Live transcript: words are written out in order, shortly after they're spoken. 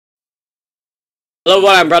Hello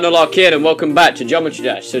everyone, I'm Brandon Kid and welcome back to Geometry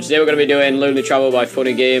Dash. So today we're going to be doing Lonely Travel by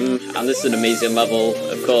Funny Game, and this is an amazing level.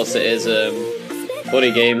 Of course it is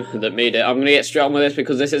Funny Game that made it. I'm going to get straight on with this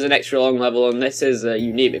because this is an extra long level, and this is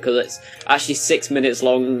unique because it's actually 6 minutes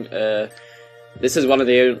long. This is one of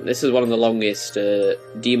the longest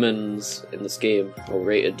demons in this game, or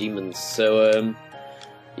rated demons. So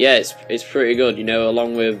yeah, it's pretty good, you know,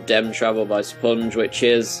 along with Dem Travel by Sponge, which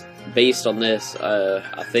is based on this,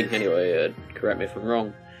 I think anyway, correct me if I'm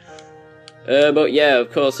wrong. But yeah,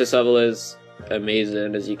 of course this level is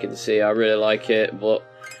amazing, as you can see. I really like it, but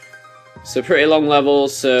it's a pretty long level,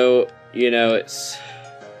 so, you know, it's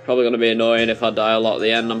probably going to be annoying if I die a lot at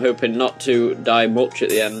the end. I'm hoping not to die much at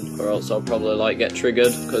the end, or else I'll probably, like, get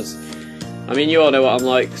triggered, because, I mean, you all know what I'm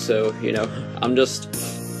like, so, you know, I'm just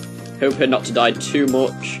hoping not to die too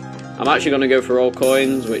much. I'm actually going to go for all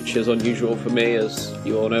coins, which is unusual for me, as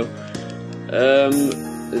you all know.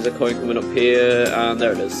 There's a coin coming up here, and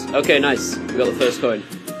there it is. Okay, nice. We got the first coin.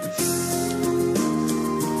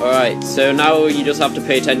 Alright, so now you just have to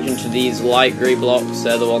pay attention to these light grey blocks.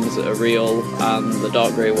 They're the ones that are real, and the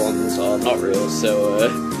dark grey ones are not real, so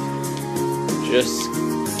just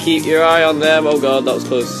keep your eye on them. Oh god, that was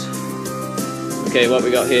close. Okay, what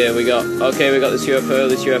we got here? We got this UFO.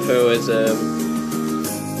 This UFO is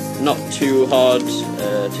not too hard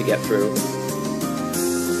to get through.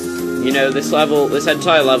 You know, this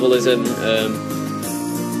entire level isn't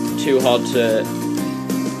too hard to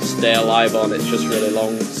stay alive on. It's just really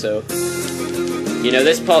long, so, you know,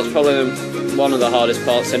 this part's probably one of the hardest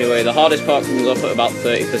parts anyway. The hardest part comes up at about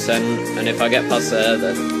 30%, and if I get past there,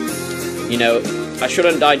 then, you know, I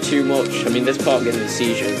shouldn't die too much. I mean, this part gives me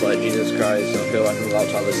seizures, like, Jesus Christ, I feel like I'm about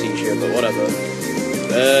to have a seizure, but whatever.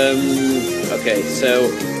 Okay, so,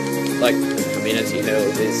 like, I mean, as you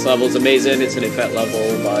know, this level's amazing. It's an effect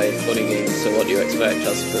level by Funny Games, so what do you expect,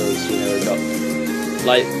 I suppose? You know, we've got,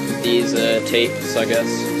 like, these tapes, I guess,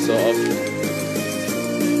 sort of.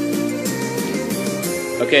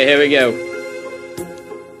 Okay, here we go.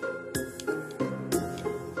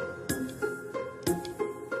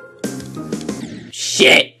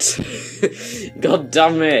 Shit! God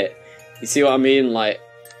damn it! You see what I mean? Like,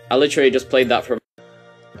 I literally just played that from...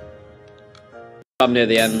 I'm near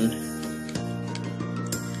the end.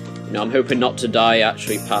 You know, I'm hoping not to die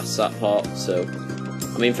actually past that part, so...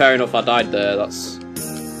 I mean, fair enough, I died there, I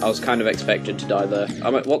was kind of expected to die there. I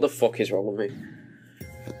mean, what the fuck is wrong with me?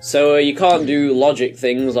 So, you can't do logic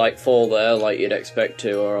things like fall there like you'd expect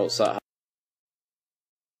to, or else that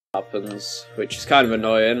happens, which is kind of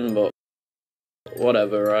annoying, but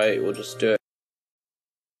whatever, right? We'll just do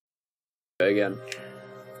it again.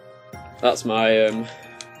 That's my,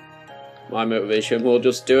 my motivation. We'll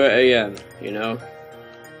just do it again, you know?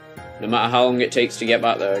 No matter how long it takes to get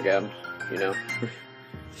back there again, you know?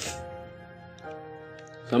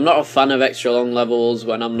 So I'm not a fan of extra long levels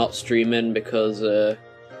when I'm not streaming because I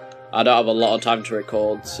don't have a lot of time to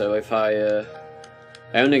record, so if I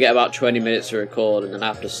only get about 20 minutes to record and then I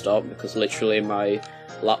have to stop because literally my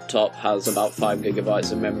laptop has about 5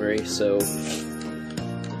 gigabytes of memory, so,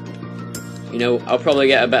 you know, I'll probably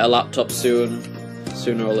get a better laptop sooner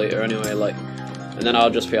or later anyway, like, and then I'll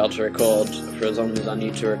just be able to record for as long as I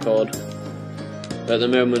need to record. But at the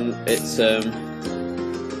moment, it's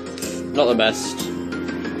not the best,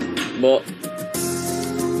 but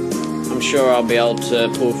I'm sure I'll be able to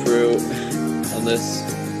pull through on this,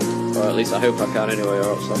 or at least I hope I can anyway, or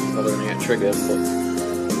else I'm probably going to get triggered. But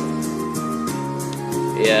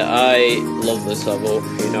yeah, I love this level,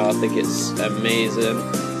 you know, I think it's amazing.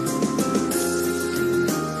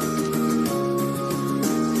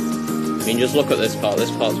 I mean, just look at this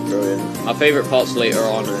part's brilliant. My favourite part's later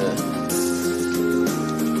on.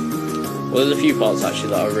 Well, there's a few parts actually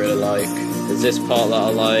that I really like. There's this part that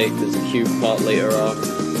I like, there's a cube part later on.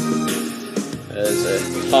 There's a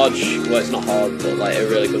hard, well, it's not hard, but like a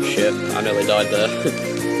really good ship. I nearly died there.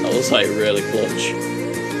 That was like really clutch.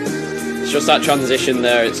 It's just that transition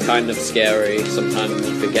there, it's kind of scary. Sometimes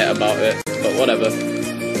you forget about it, but whatever.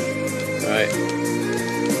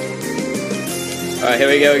 Alright, here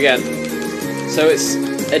we go again. So it's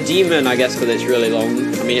a demon, I guess, because it's really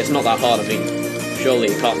long. I mean, it's not that hard. I mean, surely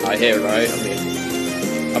you can't die here, right? I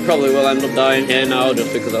mean, I probably will end up dying here now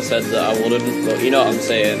just because I said that I wouldn't, but you know what I'm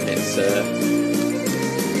saying. It's,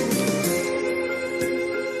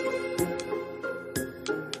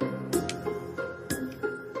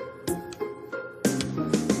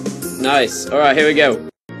 nice. Alright, here we go.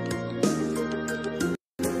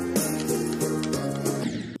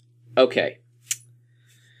 Okay.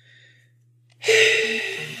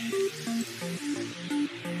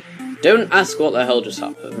 Don't ask what the hell just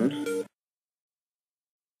happened.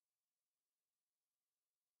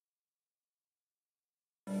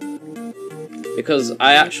 Because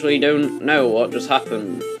I actually don't know what just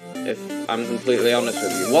happened, if I'm completely honest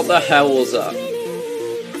with you. What the hell was that?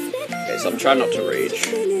 Okay, so I'm trying not to rage.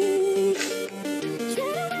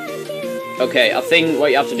 Okay, I think what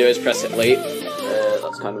you have to do is press it late.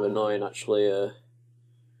 That's kind of annoying, actually.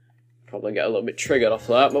 Probably get a little bit triggered off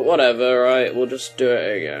that, but whatever, right? We'll just do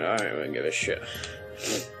it again. I don't even give a shit.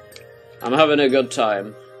 I'm having a good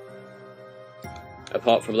time.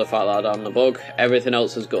 Apart from the fact that I downed the bug, everything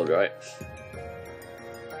else is good, right?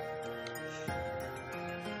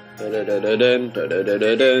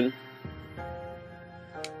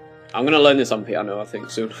 I'm gonna learn this on piano, I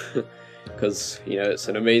think, soon. Because, you know, it's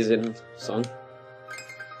an amazing song.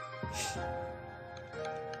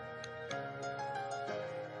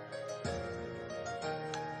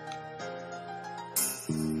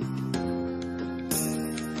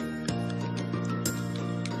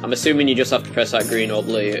 I'm assuming you just have to press that green or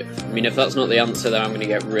blue. I mean, if that's not the answer, then I'm gonna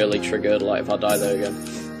get really triggered, like if I die there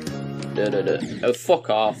again. Oh, fuck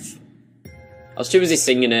off. I was too busy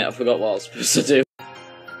singing it, I forgot what I was supposed to do.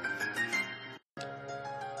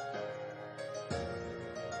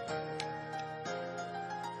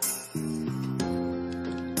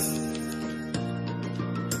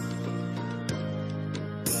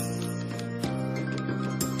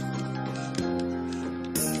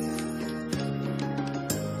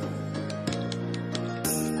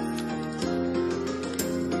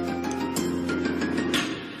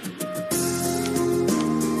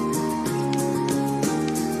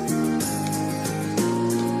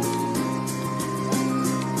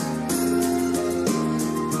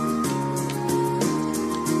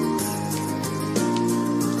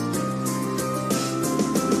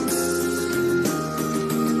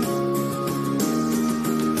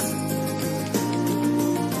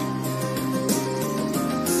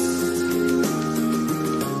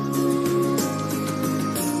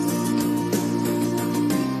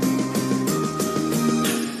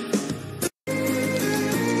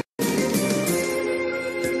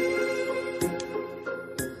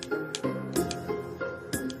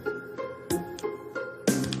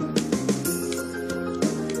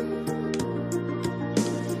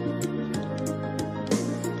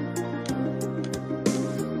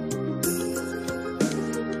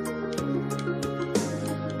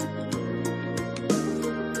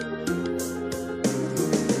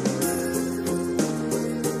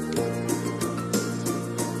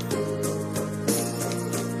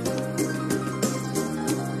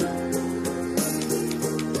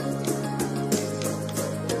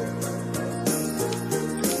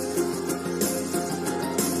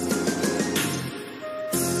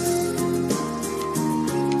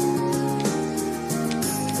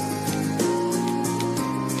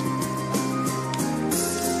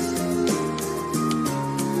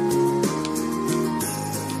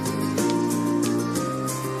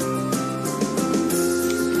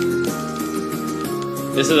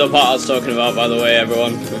 This is the part I was talking about, by the way,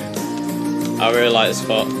 everyone. I really like this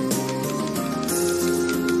part.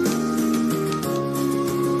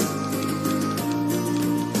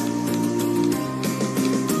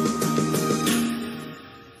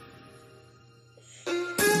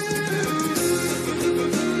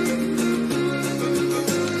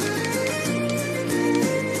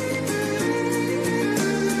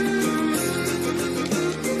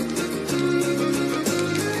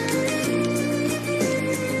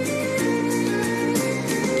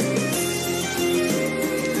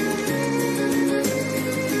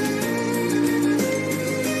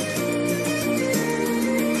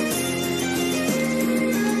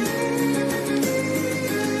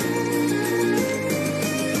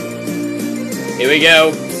 Here we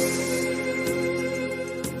go.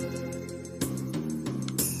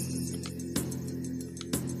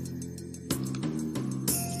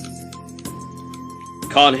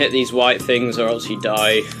 Can't hit these white things or else you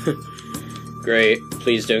die. Great.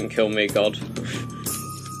 Please don't kill me, God.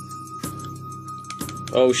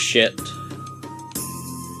 Oh shit.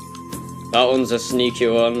 That one's a sneaky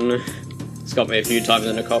one. It's got me a few times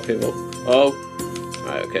in a copy, but... Oh.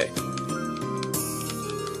 Right, okay.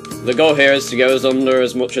 The goal here is to go as under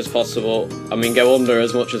as much as possible. I mean, go under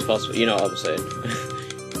as much as possible. You know what I'm saying.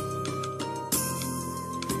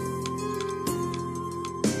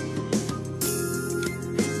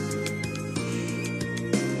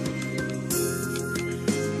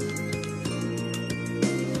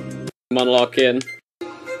 Come on, lock in.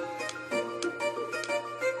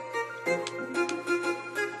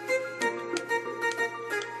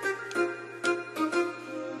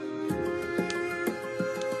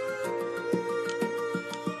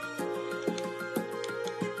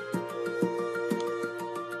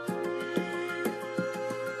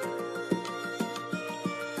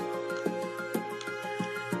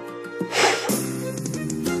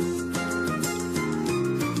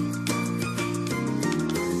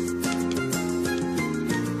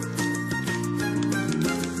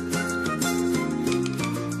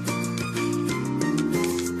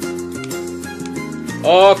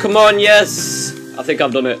 Oh, come on, yes! I think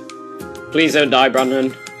I've done it. Please don't die,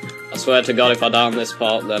 Brandon. I swear to God, if I die on this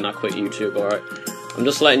part, then I quit YouTube, alright? I'm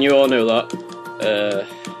just letting you all know that.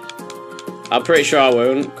 I'm pretty sure I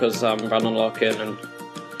won't, because I'm Brandon Larkin, and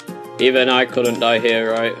even I couldn't die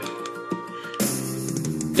here, right?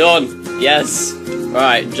 Done! Yes!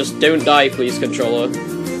 Right, just don't die, please, controller.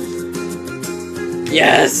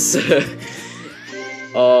 Yes!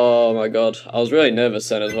 Oh my god, I was really nervous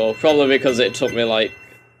then as well. Probably because it took me like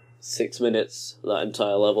 6 minutes, that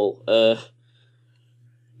entire level.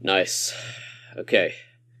 Nice. Okay.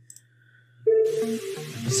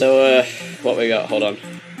 So, what we got? Hold on.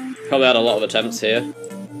 Probably had a lot of attempts here.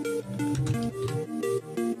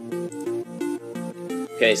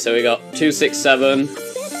 Okay, so we got 2, 6, 7,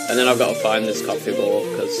 and then I've got to find this coffee bowl,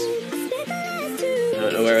 because I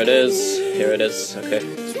don't know where it is. Here it is, okay.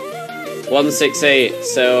 168,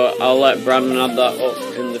 so I'll let Brandon add that up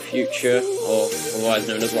in the future, or otherwise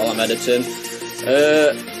known as while I'm editing.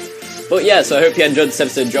 But yeah, so I hope you enjoyed this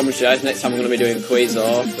episode of Geometry Dash. Next time I'm going to be doing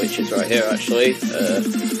Quasar, which is right here actually.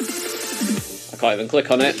 I can't even click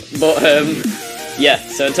on it, but yeah,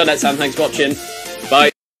 so until next time, thanks for watching,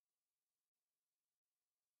 bye!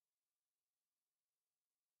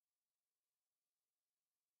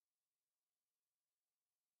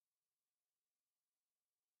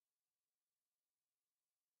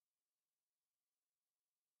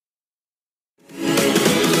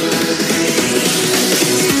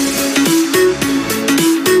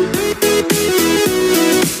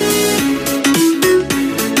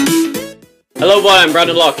 Hello, I'm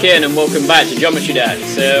Brandon Larkin, and welcome back to Geometry Dash.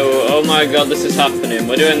 So, oh my god, this is happening.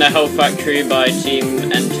 We're doing the Hell Factory by Team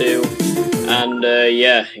N2, and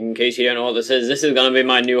yeah, in case you don't know what this is going to be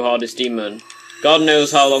my new hardest demon. God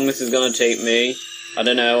knows how long this is going to take me. I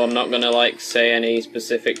don't know, I'm not going to like say any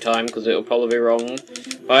specific time because it'll probably be wrong.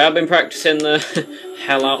 But I have been practicing the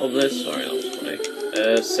hell out of this. Sorry, that was funny.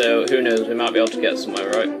 So, who knows, we might be able to get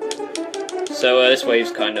somewhere, right? So, this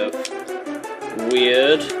wave's kind of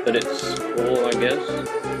weird, but it's cool, I guess.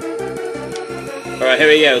 Alright, here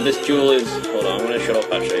we go. This jewel is... Hold on, I'm gonna shut off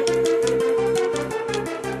actually.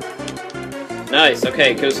 Nice,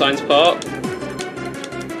 okay, cosine's part.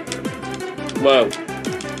 Whoa.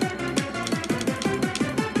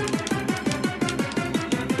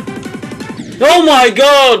 Oh my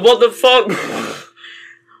god, what the fuck?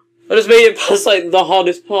 I just made it past like the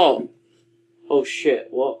hardest part. Oh shit,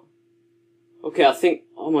 what? Okay, I think...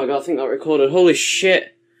 Oh my god, I think that recorded. Holy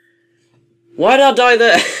shit. Why did I die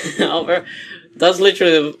there? That's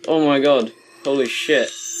literally the... Oh my god. Holy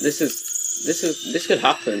shit. This could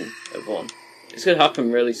happen, everyone. This could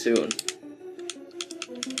happen really soon.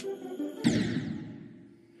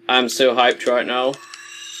 I'm so hyped right now.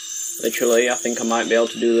 Literally, I think I might be able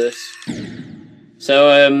to do this.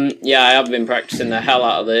 So, yeah, I have been practicing the hell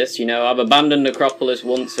out of this. You know, I've abandoned Acropolis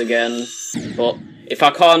once again, but... If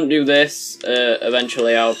I can't do this,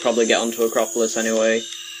 eventually I'll probably get onto Acropolis anyway.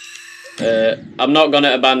 I'm not going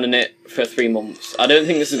to abandon it for 3 months. I don't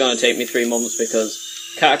think this is going to take me 3 months because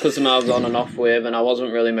Cataclysm I was on and off with and I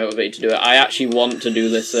wasn't really motivated to do it. I actually want to do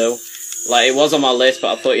this though. Like, it was on my list,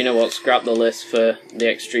 but I thought, you know what, scrap the list for the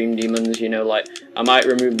extreme demons, you know, like, I might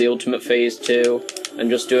remove the ultimate phase too and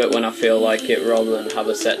just do it when I feel like it rather than have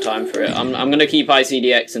a set time for it. I'm going to keep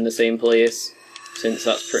ICDX in the same place since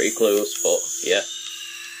that's pretty close, but yeah.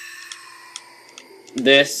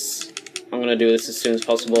 This, I'm going to do this as soon as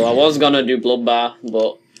possible. I was going to do Bloodbath,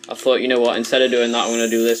 but I thought, you know what, instead of doing that, I'm going to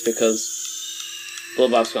do this because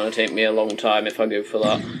Bloodbath's going to take me a long time if I go for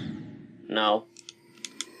that now.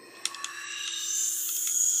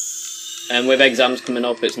 And with exams coming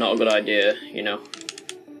up, it's not a good idea, you know.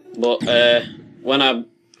 But when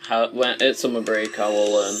it's summer break, I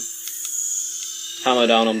will hammer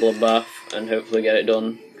down on Bloodbath and hopefully get it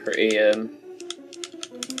done pretty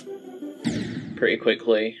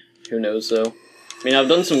quickly. Who knows though? I mean, I've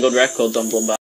done some good records on Bloodbath.